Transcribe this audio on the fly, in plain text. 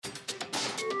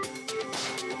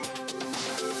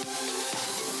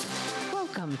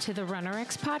to the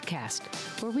RunnerX podcast,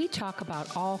 where we talk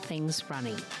about all things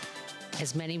running.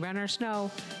 As many runners know,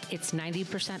 it's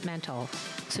 90% mental.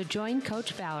 So join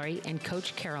Coach Valerie and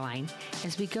Coach Caroline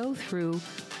as we go through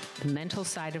the mental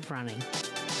side of running.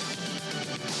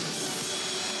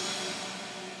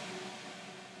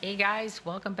 Hey guys,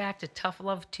 welcome back to Tough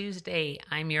Love Tuesday.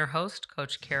 I'm your host,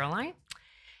 Coach Caroline.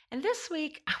 And this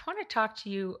week, I want to talk to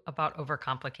you about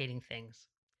overcomplicating things.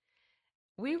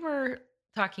 We were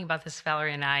talking about this,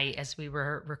 Valerie and I, as we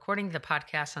were recording the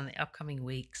podcast on the upcoming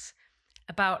weeks,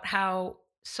 about how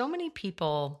so many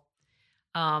people,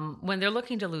 when they're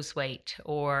looking to lose weight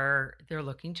or they're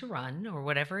looking to run or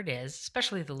whatever it is,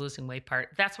 especially the losing weight part,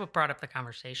 that's what brought up the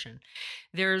conversation.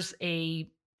 There's a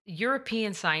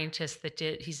European scientist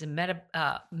he's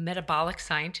a metabolic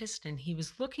scientist, and he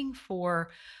was looking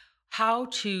for how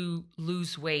to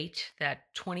lose weight,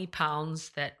 that 20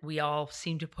 pounds that we all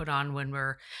seem to put on when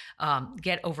we're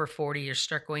get over 40 or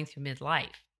start going through midlife.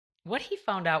 What he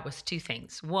found out was two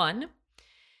things. One,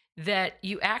 that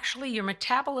your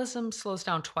metabolism slows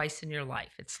down twice in your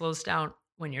life. It slows down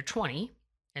when you're 20,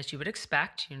 as you would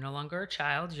expect. You're no longer a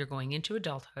child. You're going into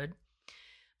adulthood.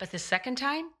 But the second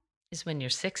time is when you're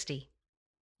 60.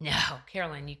 No,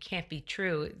 Caroline, you can't be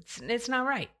true. It's not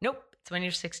right. Nope. It's when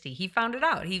you're 60. He found it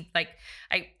out.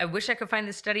 I wish I could find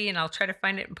the study, and I'll try to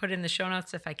find it and put it in the show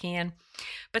notes if I can.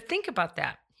 But think about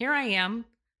that. Here I am,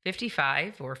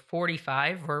 55 or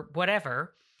 45 or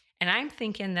whatever, and I'm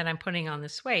thinking that I'm putting on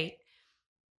this weight,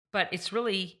 but it's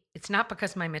not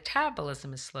because my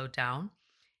metabolism is slowed down,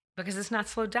 because it's not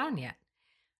slowed down yet.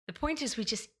 The point is we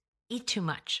just eat too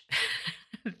much.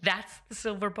 That's the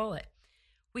silver bullet.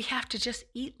 We have to just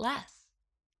eat less.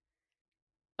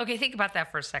 Okay, think about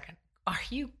that for a second. Are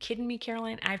you kidding me,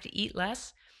 Caroline? I have to eat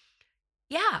less?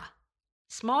 Yeah,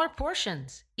 smaller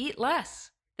portions, eat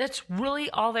less. That's really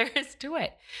all there is to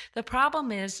it. The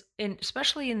problem is,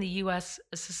 especially in the U.S.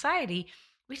 society,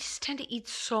 we just tend to eat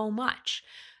so much.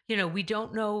 We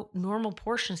don't know normal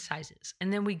portion sizes,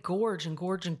 and then we gorge and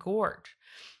gorge and gorge.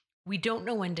 We don't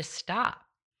know when to stop.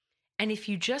 And if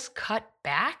you just cut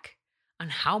back on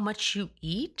how much you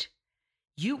eat,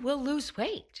 you will lose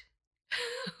weight.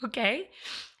 Okay?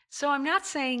 So I'm not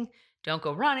saying don't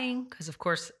go running, because of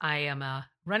course I am a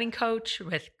running coach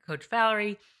with Coach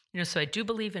Valerie, so I do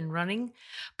believe in running.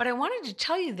 But I wanted to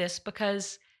tell you this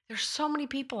because there's so many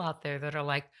people out there that are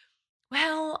like,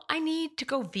 well, I need to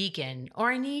go vegan,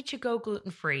 or I need to go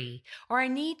gluten-free, or I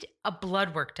need a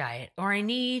blood work diet, or I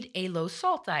need a low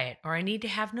salt diet, or I need to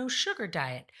have no sugar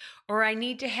diet, or I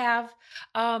need to have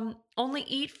only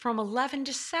eat from 11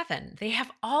 to 7. They have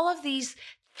all of these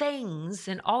things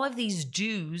and all of these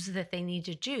do's that they need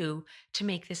to do to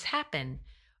make this happen.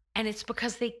 And it's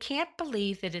because they can't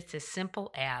believe that it's as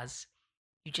simple as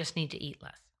you just need to eat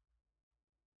less.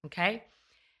 Okay?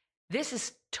 This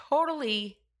is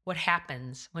totally what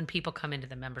happens when people come into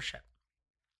the membership.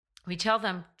 We tell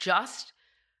them, just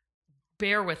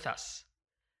bear with us.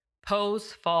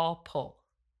 Pose, fall, pull.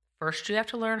 First, you have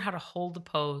to learn how to hold the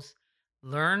pose,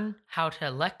 learn how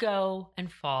to let go and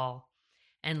fall,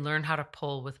 and learn how to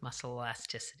pull with muscle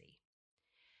elasticity.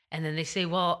 And then they say,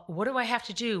 well, what do I have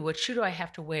to do? What shoe do I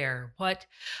have to wear?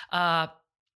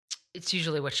 It's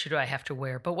usually what shoe do I have to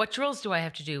wear, but what drills do I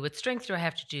have to do? What strength do I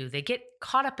have to do? They get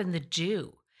caught up in the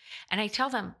do. And I tell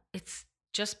them, it's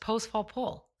just pose, fall,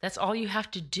 pull. That's all you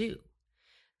have to do.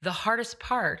 The hardest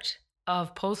part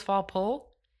of pose, fall,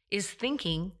 pull is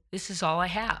thinking, this is all I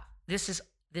have. This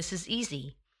is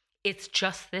easy. It's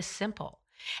just this simple.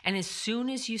 And as soon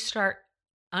as you start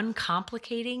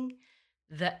uncomplicating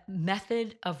the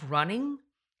method of running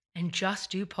and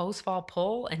just do pose, fall,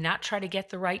 pull, and not try to get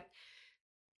the right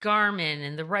Garmin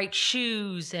and the right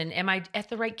shoes, and am I at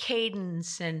the right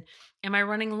cadence, and am I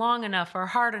running long enough or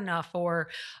hard enough, or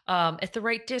at the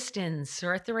right distance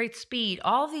or at the right speed,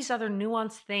 all of these other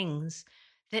nuanced things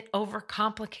that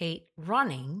overcomplicate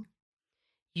running,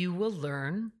 you will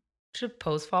learn to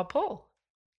pose, fall, pull.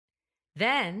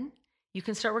 Then you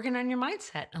can start working on your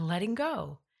mindset and letting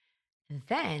go. And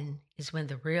then is when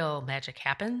the real magic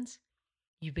happens.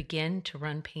 You begin to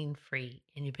run pain-free,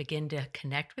 and you begin to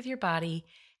connect with your body,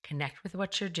 connect with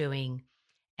what you're doing,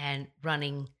 and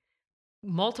running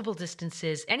multiple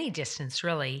distances, any distance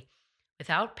really,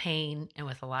 without pain and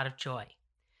with a lot of joy.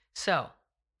 So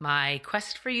my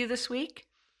quest for you this week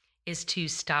is to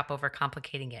stop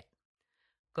overcomplicating it.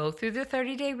 Go through the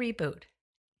 30-day reboot.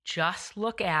 Just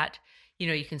look at,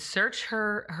 you can search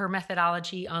her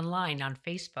methodology online on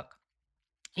Facebook.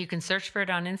 You can search for it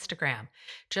on Instagram.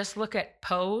 Just look at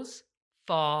pose,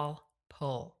 fall,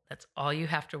 pull. That's all you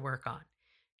have to work on.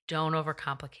 Don't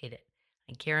overcomplicate it.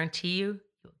 I guarantee you'll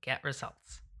get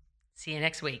results. See you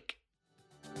next week.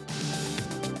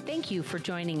 Thank you for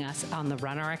joining us on the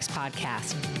RunRx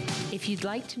podcast. If you'd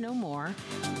like to know more,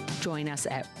 join us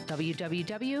at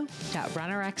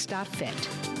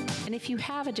www.runrx.fit. And if you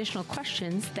have additional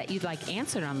questions that you'd like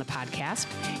answered on the podcast,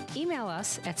 email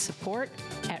us at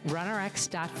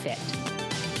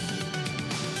support@runrx.fit.